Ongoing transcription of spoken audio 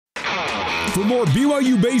For more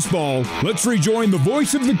BYU baseball, let's rejoin the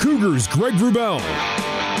voice of the Cougars, Greg Wrubell.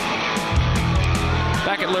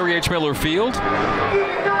 Back at Larry H. Miller Field.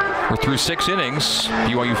 We're through 6 innings.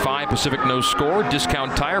 BYU 5, Pacific no score.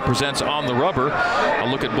 Discount Tire presents On the Rubber. A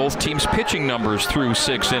look at both teams' pitching numbers through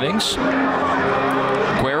 6 innings.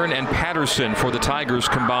 Guerin and Patterson for the Tigers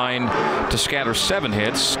combined to scatter 7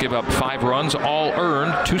 hits, give up 5 runs, all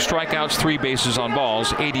earned, 2 strikeouts, 3 bases on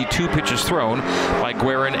balls, 82 pitches thrown by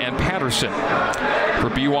Guerin and Patterson.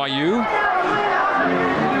 For BYU,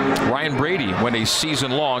 Ryan Brady went a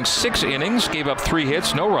season-long 6 innings, gave up 3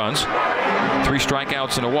 hits, no runs, 3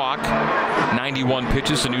 strikeouts and a walk, 91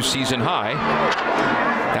 pitches, a new season high.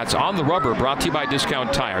 That's On the Rubber, brought to you by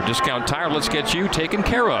Discount Tire. Discount Tire, let's get you taken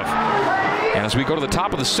care of. And as we go to the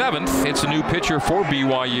top of the 7th, it's a new pitcher for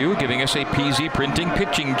BYU, giving us a PZ Printing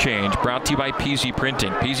pitching change, brought to you by PZ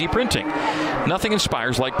Printing. PZ Printing, nothing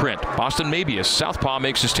inspires like print. Boston Mabius, southpaw,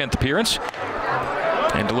 makes his 10th appearance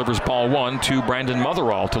and delivers ball 1 to Brandon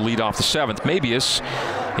Motherall to lead off the 7th. Mabius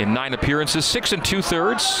in 9 appearances, 6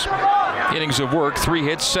 2/3 innings of work, 3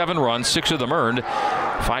 hits, 7 runs, 6 of them earned,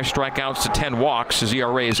 5 strikeouts to 10 walks. His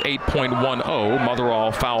ERA is 8.10.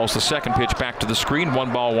 Motherall fouls the second pitch back to the screen.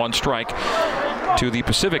 1 ball, 1 strike to the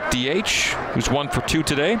Pacific DH, who's 1 for 2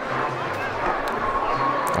 today.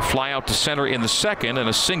 A fly out to center in the 2nd and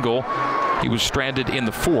a single. He was stranded in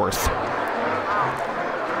the 4th.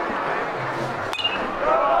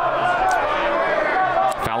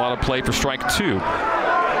 Foul out of play for strike 2.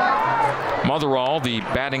 Motherall, the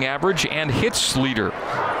batting average and hits leader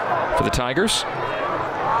for the Tigers.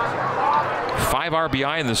 5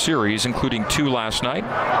 RBI in the series, including 2 last night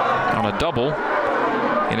on a double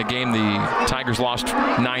in a game the Tigers lost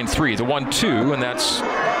 9-3. The 1-2, and that's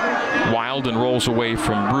wild and rolls away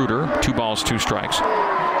from Bruder. 2 balls, 2 strikes.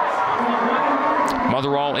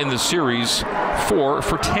 Motherall in the series, 4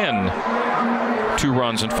 for 10. 2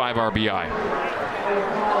 runs and 5 RBI.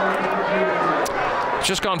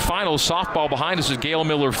 Just gone finals. Softball behind us at Gale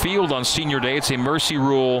Miller Field on Senior Day. It's a Mercy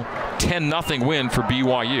Rule 10-0 win for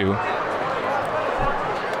BYU.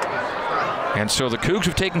 And so the Cougs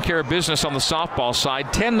have taken care of business on the softball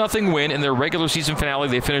side. 10-0 win in their regular season finale.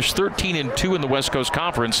 They finished 13-2 in the West Coast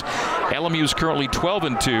Conference. LMU is currently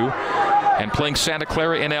 12-2 and playing Santa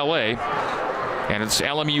Clara in LA. And it's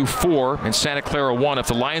LMU 4 and Santa Clara 1. If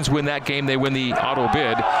the Lions win that game, they win the auto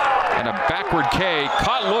bid. And a backward K,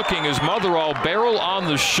 caught looking as Motherall barrel on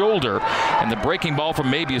the shoulder. And the breaking ball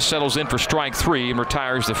from Mabius settles in for strike 3 and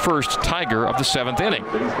retires the first Tiger of the 7th inning.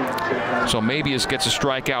 So Mabius gets a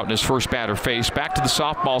strikeout in his first batter face. Back to the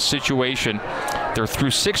softball situation. They're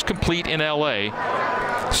through 6 complete in LA.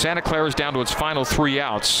 Santa Clara's down to its final 3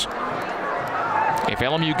 outs. If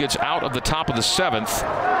LMU gets out of the top of the 7th,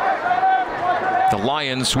 the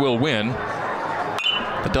Lions will win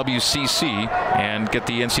the WCC and get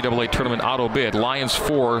the NCAA tournament auto bid. Lions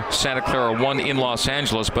 4, Santa Clara 1 in Los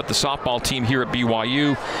Angeles, but the softball team here at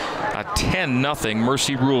BYU, a 10-0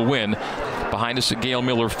 Mercy Rule win behind us at Gale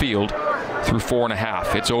Miller Field through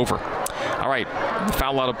 4.5. It's over. All right,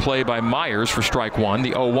 foul out of play by Myers for strike 1,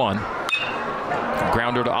 the 0-1.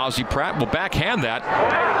 Grounder to Ozzie Pratt. Will backhand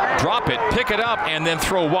that, drop it, pick it up, and then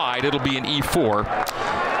throw wide. It'll be an E4.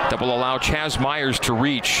 That will allow Chaz Myers to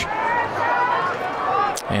reach.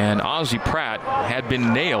 And Ozzie Pratt had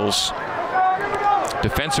been nails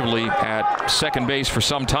defensively at second base for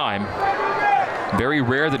some time. Very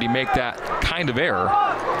rare that he make that kind of error.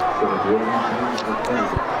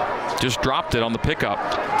 Just dropped it on the pickup.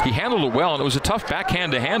 He handled it well, and it was a tough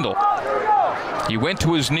backhand to handle. He went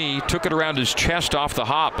to his knee, took it around his chest off the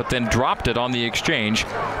hop, but then dropped it on the exchange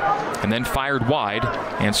and then fired wide.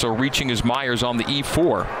 And so reaching is Myers on the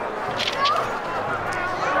E4.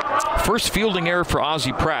 First fielding error for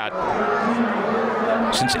Ozzie Pratt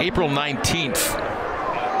since April 19th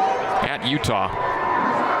at Utah.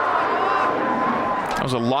 That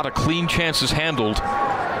was a lot of clean chances handled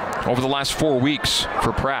over the last 4 weeks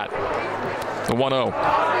for Pratt. The 1-0.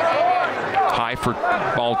 High for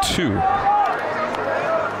ball 2.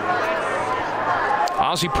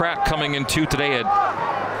 Ozzie Pratt coming in today had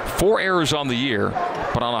 4 errors on the year,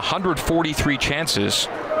 but on 143 chances.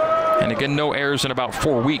 And again, no errors in about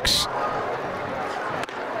 4 weeks.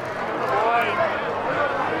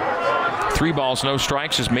 3 balls, no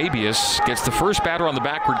strikes as Mabius gets the first batter on the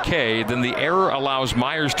backward K. Then the error allows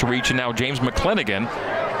Myers to reach, and now James McClenaghan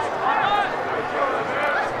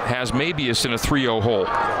has Mabius in a 3-0 hole.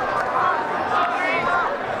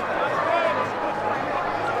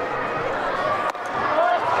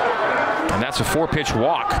 And that's a 4-pitch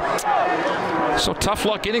walk. So tough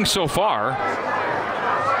luck inning so far.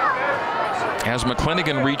 as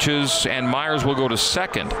McClinigan reaches, and Myers will go to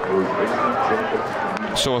second.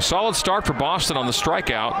 So a solid start for Boston on the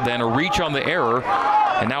strikeout, then a reach on the error,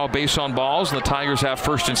 and now a base on balls, and the Tigers have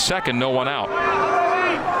first and second, no one out.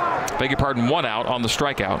 Beg your pardon, one out on the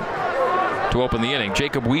strikeout to open the inning.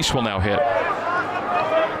 Jacob Weiss will now hit.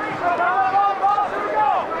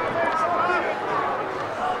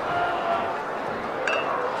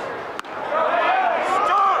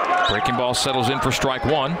 Breaking ball settles in for strike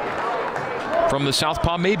one from the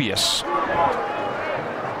southpaw Mabius.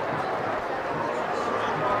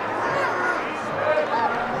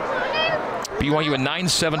 BYU a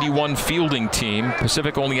 971 fielding team.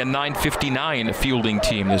 Pacific only a 959 fielding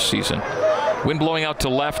team this season. Wind blowing out to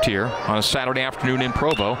left here on a Saturday afternoon in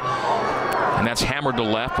Provo. And that's hammered to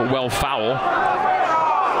left, but well foul.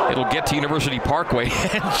 It'll get to University Parkway.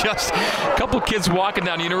 And just a couple kids walking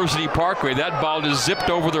down University Parkway. That ball just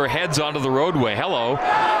zipped over their heads onto the roadway. Hello.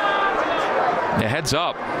 Yeah, heads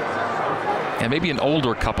up. And maybe an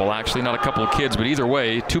older couple, actually, not a couple of kids, but either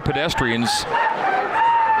way, two pedestrians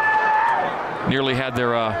nearly had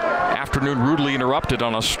their afternoon rudely interrupted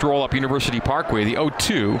on a stroll up University Parkway, the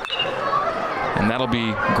 0-2. And that'll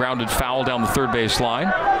be grounded foul down the third base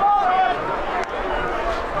line.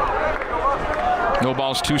 No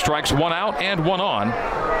balls, 2 strikes, 1 out, and 1 on.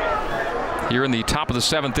 Here in the top of the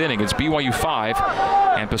 7th inning, it's BYU 5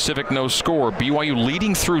 and Pacific no score. BYU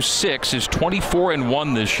leading through 6 is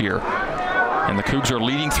 24-1 this year. And the Cougs are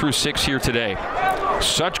leading through 6 here today.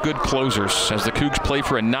 Such good closers as the Cougs play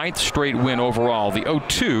for a 9th straight win overall. The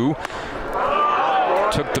 0-2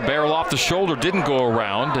 took the barrel off the shoulder, didn't go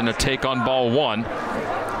around, and a take on ball 1.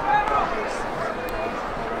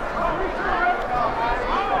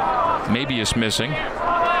 Mabius missing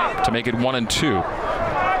to make it 1-2.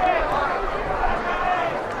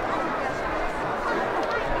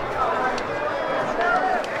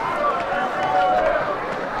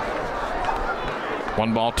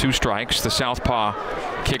 One ball, 2 strikes. The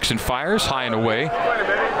southpaw kicks and fires high and away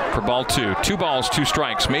for ball 2. 2 balls, 2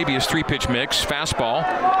 strikes. Mabius 3-pitch mix. Fastball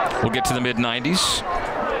will get to the mid-90s.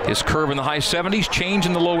 His curve in the high 70s, change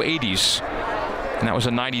in the low 80s. And that was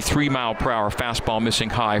a 93-mile-per-hour fastball missing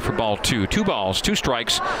high for ball 2. 2 balls, 2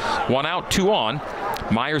 strikes, 1 out, 2 on.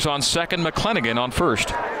 Myers on second, McClinigan on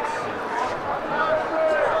first.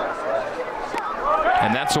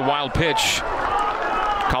 And that's a wild pitch.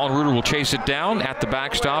 Colin Reuter will chase it down at the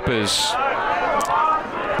backstop as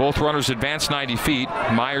both runners advance 90 feet.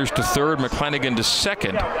 Myers to third, McClinigan to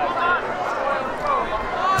second.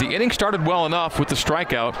 The inning started well enough with the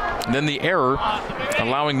strikeout, and then the error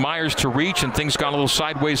allowing Myers to reach, and things gone a little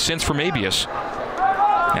sideways since for Mabius.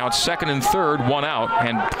 Now it's second and third, 1 out,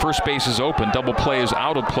 and first base is open. Double play is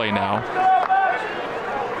out of play now.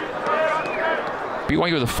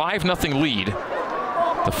 BYU with a 5-0 lead.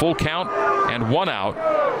 The full count and 1 out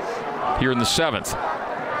here in the 7th.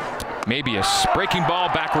 Mabius, breaking ball,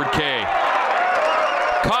 backward K.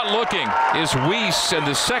 Caught looking is Weiss, and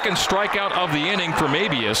the second strikeout of the inning for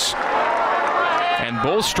Mabius. And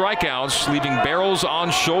both strikeouts leaving barrels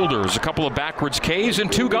on shoulders. A couple of backwards Ks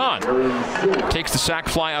and 2 gone. Takes the sac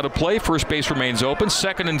fly out of play. First base remains open.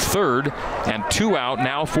 Second and third, and 2 out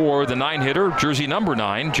now for the 9-hitter, jersey number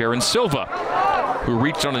 9, Jaron Silva, who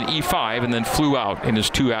reached on an E5 and then flew out in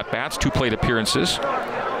his 2 at-bats, 2 plate appearances.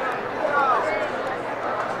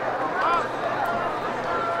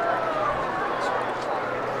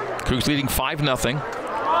 Cougs leading 5-0.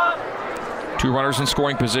 2 runners in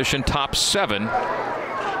scoring position, top 7.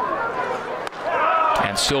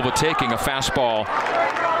 And Silva taking a fastball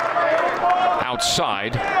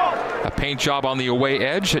outside. A paint job on the away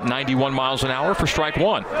edge at 91 miles an hour for strike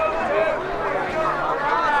 1.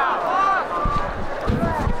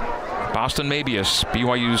 Boston Mabius,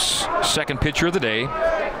 BYU's second pitcher of the day,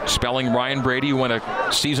 spelling Ryan Brady, who went a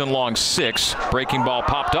season-long 6. Breaking ball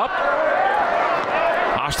popped up.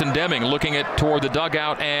 Austin Deming looking toward the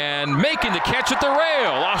dugout and making the catch at the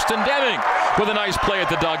rail. Austin Deming with a nice play at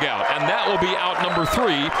the dugout, and that will be out number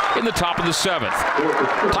 3 in the top of the 7th.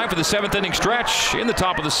 Time for the 7th inning stretch in the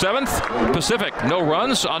top of the 7th. Pacific, no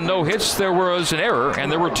runs on no hits. There was an error, and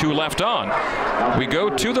there were 2 left on. We go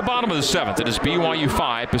to the bottom of the 7th. It is BYU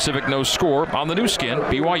 5, Pacific no score on the new skin,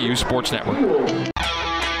 BYU Sports Network.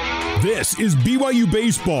 This is BYU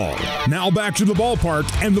Baseball. Now back to the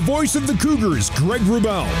ballpark and the voice of the Cougars, Greg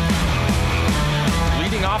Wrubell.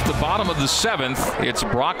 Leading off the bottom of the 7th, it's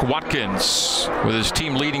Brock Watkins with his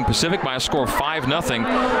team leading Pacific by a score of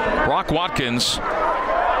 5-0. Brock Watkins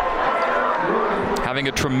having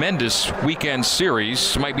a tremendous weekend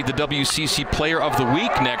series. Might be the WCC Player of the Week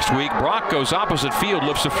next week. Brock goes opposite field,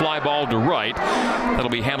 lifts a fly ball to right. That'll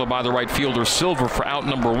be handled by the right fielder Silver for out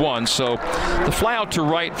number 1. So the fly out to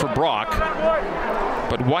right for Brock.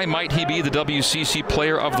 But why might he be the WCC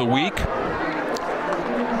Player of the Week?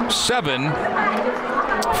 7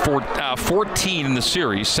 for 14 in the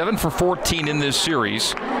series. 7 for 14 in this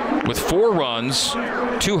series with 4 runs,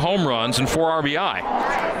 2 home runs, and 4 RBI.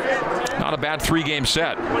 Not a bad 3-game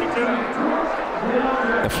set.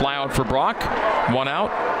 The fly out for Brock. 1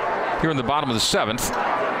 out here in the bottom of the 7th.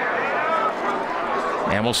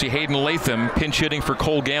 And we'll see Hayden Latham pinch hitting for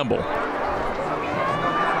Cole Gamble.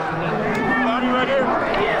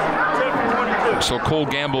 So Cole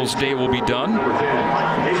Gamble's day will be done.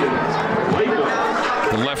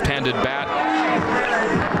 The left-handed bat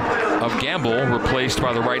of Gamble replaced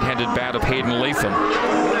by the right-handed bat of Hayden Latham.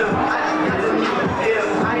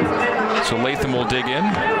 So Latham will dig in.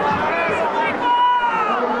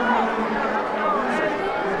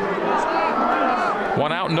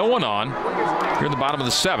 One out, no one on. Here in the bottom of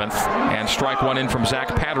the 7th. And strike 1 in from Zach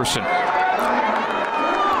Patterson.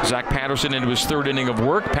 Zach Patterson into his 3rd inning of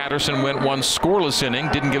work. Patterson went 1 scoreless inning.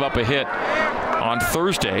 Didn't give up a hit on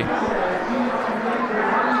Thursday.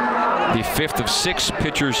 The 5th of 6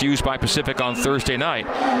 pitchers used by Pacific on Thursday night.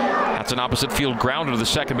 That's an opposite field grounder to the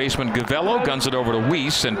second baseman Gavello. Guns it over to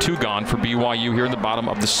Weiss, and 2 gone for BYU here in the bottom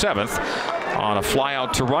of the 7th. On a fly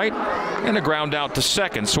out to right and a ground out to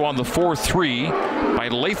second. So on the 4-3 by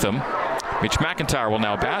Latham, Mitch McIntyre will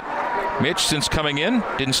now bat. Mitch, since coming in,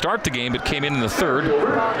 didn't start the game, but came in the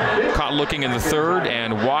 3rd. Caught looking in the 3rd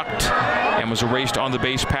and walked and was erased on the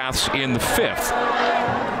base paths in the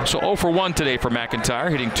 5th. So 0 for 1 today for McIntyre,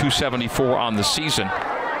 hitting .274 on the season.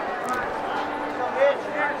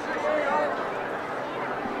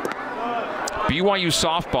 BYU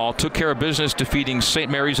softball took care of business, defeating St.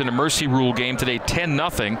 Mary's in a mercy rule game today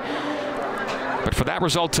 10-0. But for that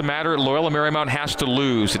result to matter, Loyola Marymount has to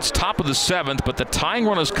lose. It's top of the 7th, but the tying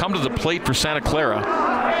run has come to the plate for Santa Clara.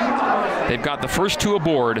 They've got the first 2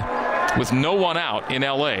 aboard with no one out in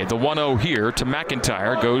LA. The 1-0 here to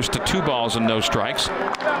McIntyre goes to 2 balls and no strikes.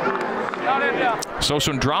 So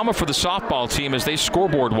some drama for the softball team as they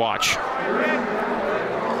scoreboard watch.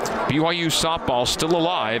 BYU softball still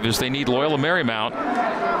alive as they need Loyola Marymount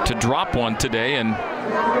to drop one today, and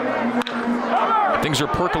things are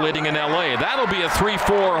percolating in LA. That'll be a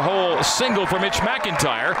 3-4 hole single for Mitch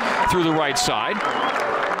McIntyre through the right side.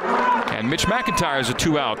 And Mitch McIntyre is a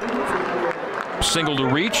 2-out single to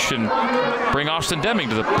reach and bring Austin Deming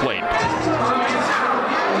to the plate.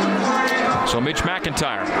 So Mitch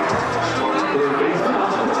McIntyre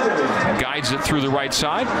guides it through the right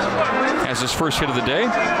side as his first hit of the day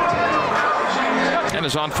and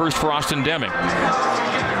is on first for Austin Deming.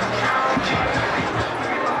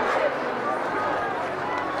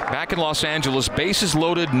 Back in Los Angeles, bases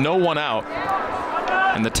loaded, no one out.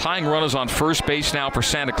 And the tying run is on first base now for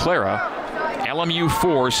Santa Clara. LMU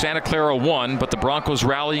 4, Santa Clara 1, but the Broncos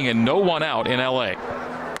rallying and no one out in LA.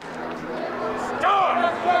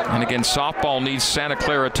 And again, softball needs Santa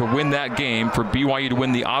Clara to win that game for BYU to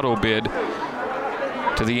win the auto bid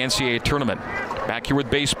to the NCAA tournament. Back here with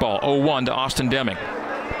baseball, 0-1 to Austin Deming.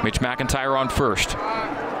 Mitch McIntyre on first.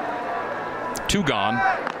 2 gone.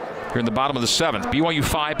 Here in the bottom of the 7th. BYU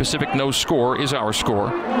 5, Pacific no score is our score.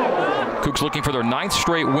 Cougs looking for their 9th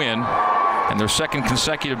straight win and their 2nd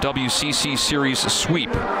consecutive WCC series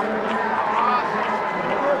sweep.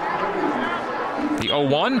 The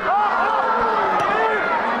 0-1.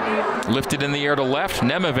 Lifted in the air to left.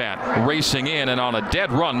 Nemevant racing in and on a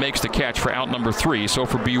dead run makes the catch for out number 3. So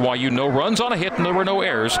for BYU, no runs on a hit and there were no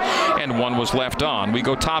errors, and 1 was left on. We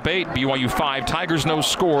go top 8, BYU 5, Tigers no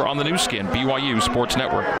score on the new skin, BYU Sports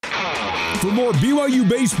Network. For more BYU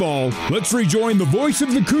baseball, let's rejoin the voice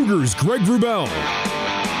of the Cougars, Greg Wrubell.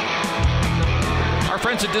 Our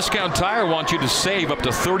friends at Discount Tire want you to save up to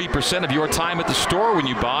 30% of your time at the store when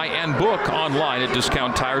you buy and book online at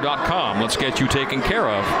discounttire.com. Let's get you taken care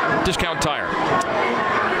of. Discount Tire.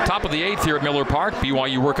 Top of the 8th here at Miller Park.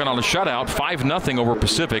 BYU working on a shutout, 5-0 over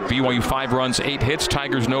Pacific. BYU 5 runs, 8 hits.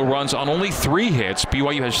 Tigers no runs on only 3 hits.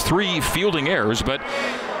 BYU has 3 fielding errors, but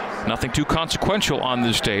nothing too consequential on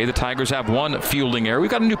this day. The Tigers have 1 fielding error. We've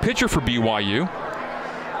got a new pitcher for BYU.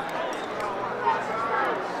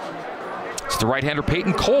 It's the right-hander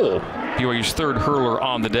Peyton Cole, BYU's 3rd hurler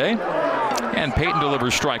on the day. And Peyton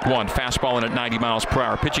delivers strike 1. Fastball in at 90 miles per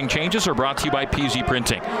hour. Pitching changes are brought to you by PZ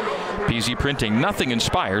Printing. PZ Printing, nothing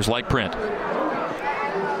inspires like print.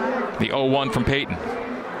 The 0-1 from Peyton.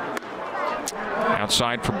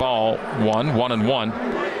 Outside for ball 1, 1-1.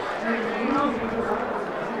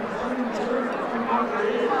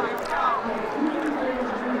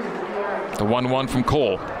 The 1-1 from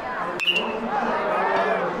Cole.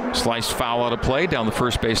 Sliced foul out of play down the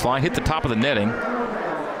first base line. Hit the top of the netting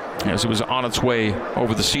as it was on its way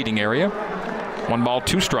over the seating area. 1 ball,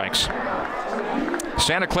 2 strikes.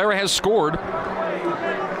 Santa Clara has scored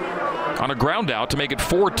on a ground out to make it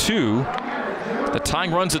 4-2. The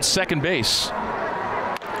tying runs at second base.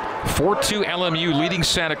 4-2 LMU leading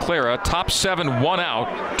Santa Clara. Top 7, 1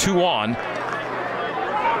 out, 2 on.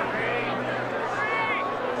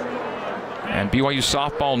 And BYU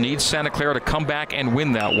softball needs Santa Clara to come back and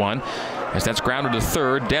win that one. As that's grounded to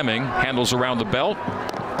third, Deming handles around the belt.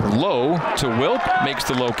 Low to Wilk, makes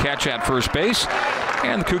the low catch at first base.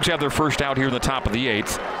 And the Cougs have their first out here in the top of the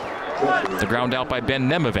 8th. The ground out by Ben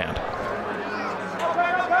Nemivand.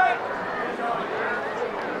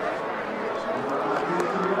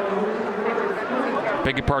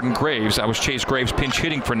 Beg your pardon, Graves. That was Chase Graves pinch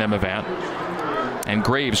hitting for Nemivand. And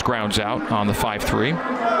Graves grounds out on the 5-3.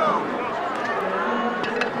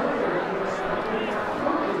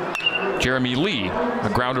 Jeremy Lee,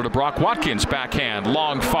 a grounder to Brock Watkins, backhand,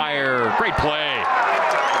 long fire, great play.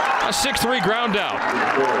 A 6-3 ground out.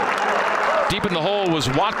 Deep in the hole was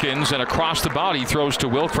Watkins, and across the body throws to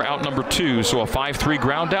Wilk for out number 2. So a 5-3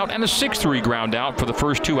 ground out and a 6-3 ground out for the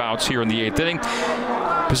first 2 outs here in the 8th inning.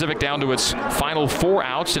 Pacific down to its final 4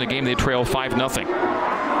 outs in a game they trail 5-0.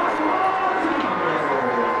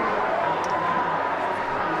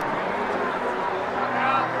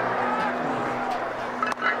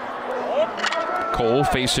 Cole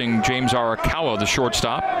facing James Arakawa, the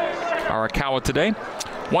shortstop. Arakawa today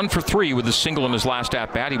 1 for 3 with a single in his last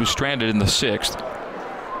at-bat. He was stranded in the 6th.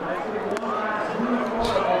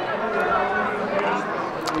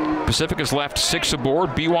 Pacific has left 6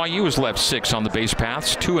 aboard. BYU has left 6 on the base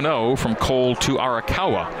paths. 2-0 from Cole to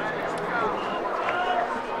Arakawa.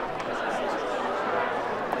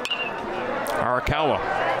 Arakawa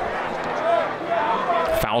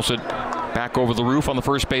fouls it back over the roof on the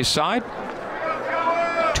first base side.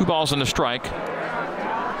 2 balls and a strike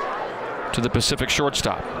to the Pacific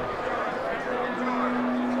shortstop.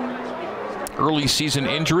 Early season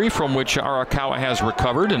injury from which Arakawa has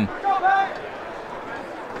recovered, and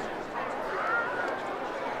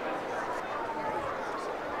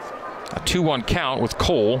a 2-1 count with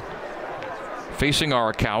Cole facing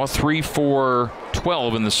Arakawa.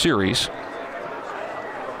 3-for-12 in the series.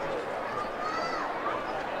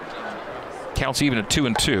 Counts even at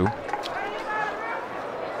 2-2.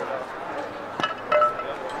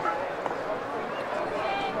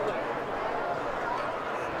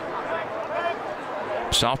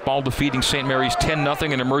 Softball defeating St. Mary's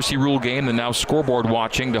 10-0 in a mercy rule game, and now scoreboard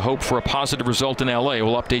watching to hope for a positive result in LA.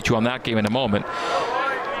 We'll update you on that game in a moment.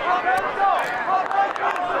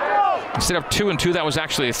 Instead of 2-2, that was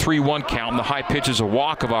actually a 3-1 count, and the high pitch is a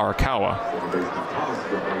walk of Arakawa.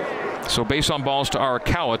 So base on balls to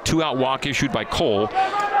Arakawa, 2-out walk issued by Cole.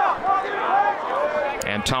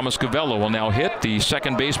 And Thomas Gavello will now hit, the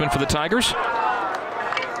second baseman for the Tigers.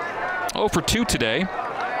 0 for 2 today.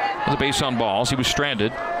 The base on balls. He was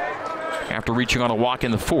stranded after reaching on a walk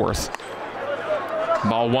in the 4th.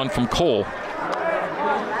 Ball 1 from Cole.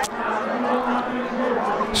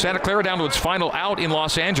 Santa Clara down to its final out in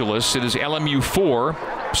Los Angeles. It is LMU 4,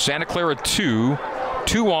 Santa Clara 2.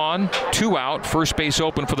 2 on, 2 out. First base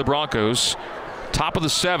open for the Broncos. Top of the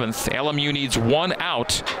 7th. LMU needs 1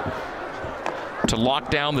 out to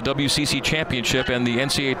lock down the WCC championship and the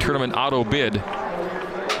NCAA tournament auto bid.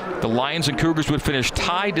 The Lions and Cougars would finish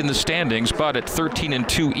tied in the standings, but at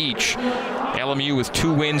 13-2 each. LMU with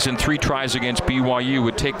 2 wins and 3 tries against BYU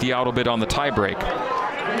would take the auto bid on the tiebreak.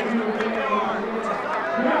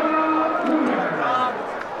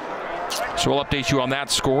 So we'll update you on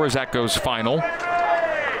that score as that goes final.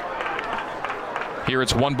 Here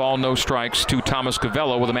it's 1 ball, no strikes to Thomas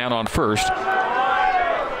Gavello with a man on first.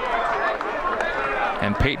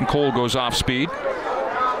 And Peyton Cole goes off speed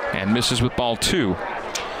and misses with ball 2.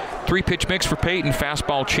 3-pitch mix for Peyton,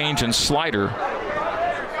 fastball, change, and slider.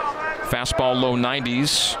 Fastball low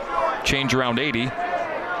 90s, change around 80,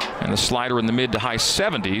 and the slider in the mid to high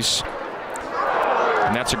 70s.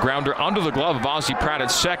 And that's a grounder under the glove of Ozzie Pratt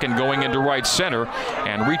at second, going into right center,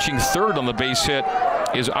 and reaching third on the base hit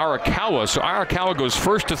is Arakawa. So Arakawa goes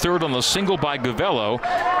first to third on the single by Gavello,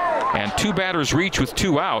 and 2 batters reach with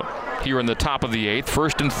 2 out here in the top of the 8th.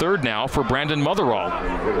 First and third now for Brandon Motherall.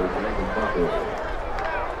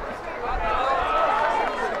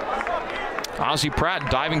 Ozzie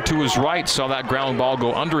Pratt diving to his right, saw that ground ball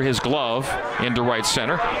go under his glove into right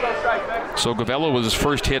center. So Gavello with his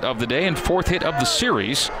first hit of the day and 4th hit of the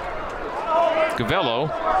series.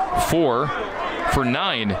 Gavello 4 for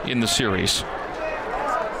 9 in the series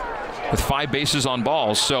with 5 bases on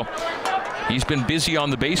balls. So He's been busy on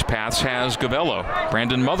the base paths, has Gavello.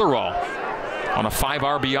 Brandon Motherall on a 5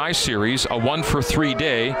 RBI series, a 1-for-3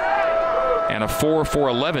 day, and a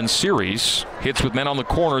 4-for-11 series. Hits with men on the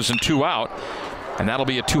corners and 2 out. And that'll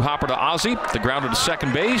be a 2-hopper to Ozzie. The grounder to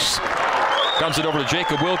second base. Guns it over to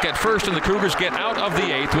Jacob Wilk at first, and the Cougars get out of the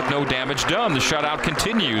 8th with no damage done. The shutout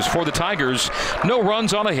continues for the Tigers. No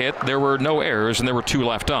runs on a hit. There were no errors, and there were 2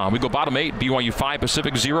 left on. We go bottom 8, BYU 5,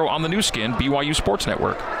 Pacific 0 on the new skin, BYU Sports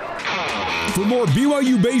Network. For more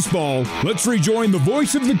BYU baseball, let's rejoin the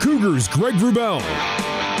voice of the Cougars, Greg Wrubell.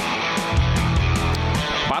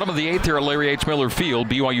 Bottom of the 8th here at Larry H. Miller Field.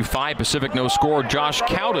 BYU 5, Pacific no score. Josh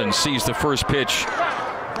Cowden sees the first pitch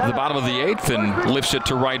at the bottom of the 8th and lifts it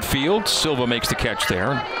to right field. Silva makes the catch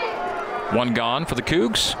there. 1 gone for the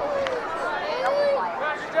Cougs.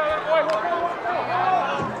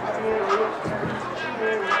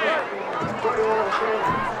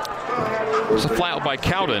 It's a fly out by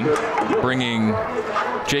Cowden, bringing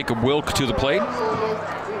Jacob Wilk to the plate.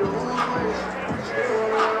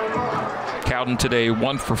 Cowden today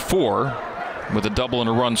 1-for-4 with a double and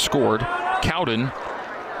a run scored. Cowden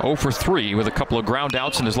 0-for-3 with a couple of ground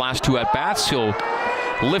outs in his last 2 at-bats. He'll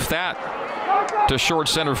lift that to short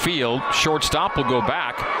center field. Shortstop will go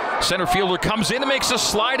back. Center fielder comes in and makes a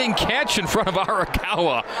sliding catch in front of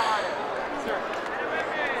Arakawa.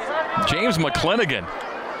 James McClinigan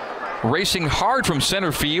racing hard from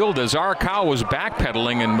center field as Arakawa was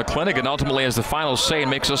backpedaling, and McClinigan ultimately has the final say and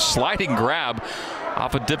makes a sliding grab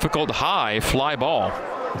off a difficult high fly ball.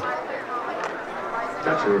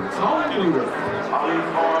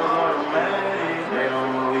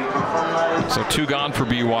 So 2 gone for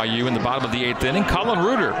BYU in the bottom of the 8th inning. Colin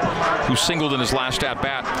Reuter, who singled in his last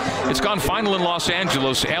at-bat. It's gone final in Los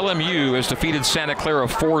Angeles. LMU has defeated Santa Clara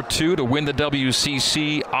 4-2 to win the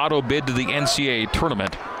WCC auto bid to the NCAA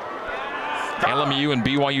tournament. LMU and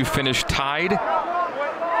BYU finished tied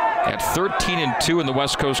at 13-2 in the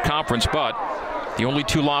West Coast Conference, but the only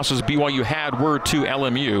 2 losses BYU had were to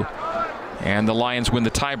LMU. And the Lions win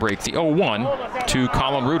the tiebreak. The 0-1 to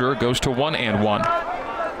Colin Reuter goes to 1-1.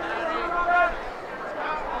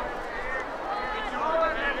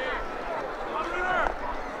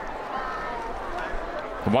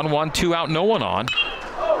 The 1-1, 2 out, no one on.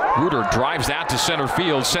 Reuter drives that to center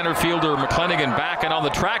field. Center fielder McClinigan back and on the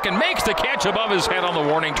track and makes the catch above his head on the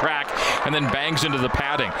warning track and then bangs into the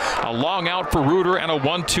padding. A long out for Reuter and a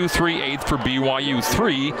 1-2-3-8 for BYU.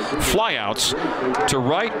 3 flyouts to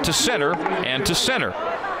right, to center, and to center.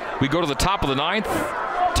 We go to the top of the 9th.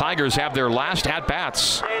 Tigers have their last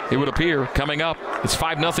at-bats, it would appear, coming up. It's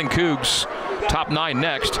 5-0 Cougs. Top 9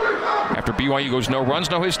 next. After BYU goes no runs,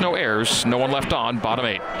 no hits, no errors, no one left on, bottom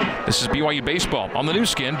 8. This is BYU Baseball on the new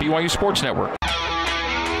skin, BYU Sports Network.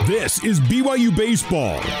 This is BYU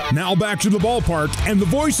Baseball. Now back to the ballpark and the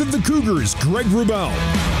voice of the Cougars, Greg Wrubell.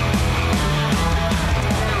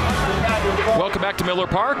 Welcome back to Miller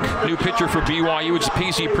Park. New pitcher for BYU. It's a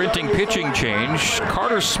PC Printing pitching change.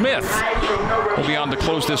 Carter Smith will be on to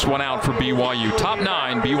close this one out for BYU. Top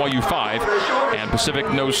 9, BYU 5, and Pacific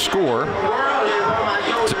no score.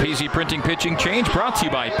 It's a PC Printing pitching change brought to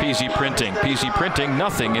you by PC Printing. PC Printing,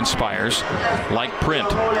 nothing inspires like print.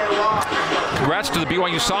 Congrats to the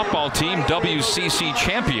BYU softball team, WCC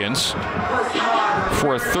champions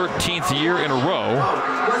for a 13th year in a row.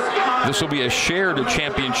 This will be a shared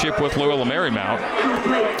championship with Loyola Marymount,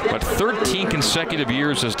 but 13 consecutive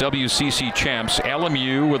years as WCC champs.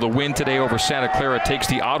 LMU, with a win today over Santa Clara, takes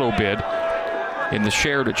the auto bid in the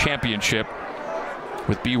shared championship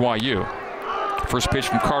with BYU. First pitch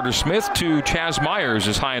from Carter Smith to Chaz Myers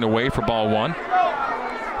is high and away for ball 1.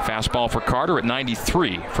 Fastball for Carter at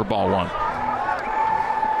 93 for ball 1.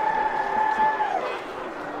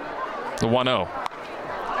 The 1-0.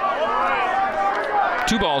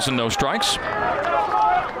 2 balls and no strikes.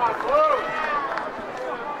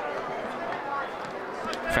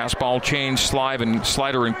 Fastball change,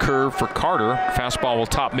 slider and curve for Carter. Fastball will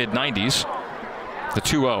top mid-90s. The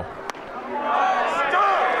 2-0.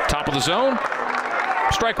 Top of the zone.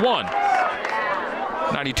 Strike 1.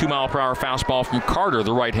 92-mile-per-hour fastball from Carter,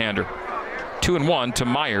 the right-hander. 2-1 to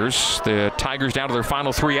Myers. The Tigers down to their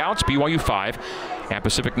final 3 outs. BYU 5 and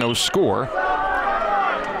Pacific no score.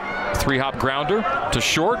 3-hop grounder to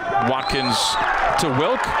short. Watkins to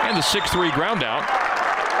Wilk, and the 6-3 ground out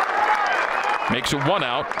makes it 1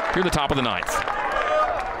 out here at the top of the 9th.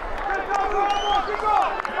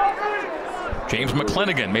 James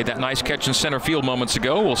McClinigan made that nice catch in center field moments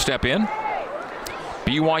ago. Will step in.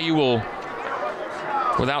 BYU will,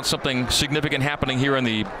 without something significant happening here in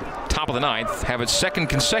the top of the 9th, have its 2nd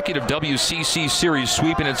consecutive WCC series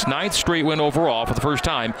sweep and its 9th straight win overall for the first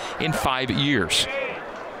time in 5 years.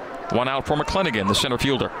 One out for McClanagan, the center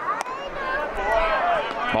fielder.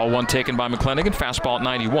 Ball one taken by McClanagan, fastball at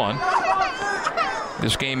 91.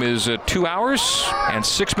 This game is 2 hours and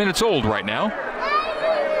 6 minutes old right now.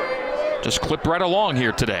 Just clipped right along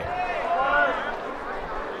here today.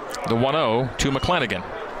 The 1-0 to McClanagan.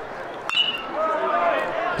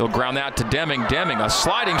 He'll ground that to Deming. Deming, a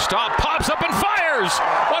sliding stop, pops up and fires!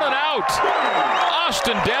 What an out!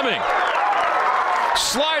 Austin Deming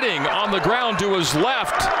sliding on the ground to his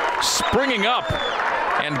left, springing up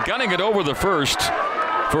and gunning it over the first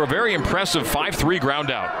for a very impressive 5-3 ground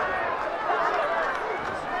out.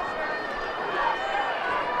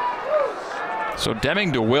 So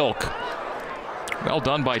Deming to Wilk. Well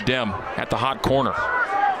done by Dem at the hot corner.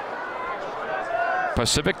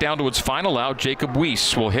 Pacific down to its final out. Jacob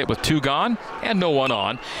Weiss will hit with 2 gone and no one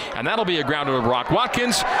on. And that'll be a grounder to Brock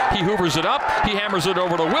Watkins. He hoovers it up. He hammers it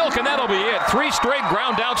over to Wilk, and that'll be it. 3 straight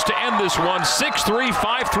ground outs to end this one. 6-3,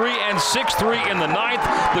 5-3, and 6-3 in the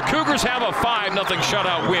 9th. The Cougars have a 5-0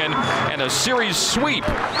 shutout win and a series sweep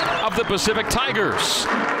of the Pacific Tigers.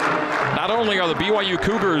 Not only are the BYU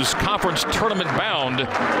Cougars conference tournament bound,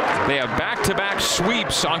 they have back-to-back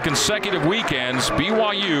sweeps on consecutive weekends.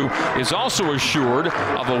 BYU is also assured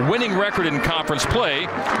of a winning record in conference play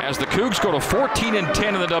as the Cougs go to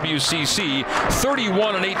 14-10 in the WCC,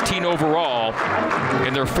 31-18 overall.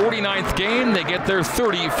 In their 49th game, they get their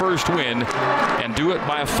 31st win and do it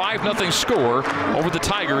by a 5-0 score over the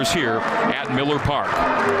Tigers here at Miller Park.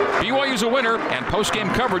 BYU's a winner, and post-game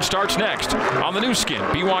coverage starts next on the new skin,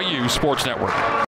 BYU Sports Network.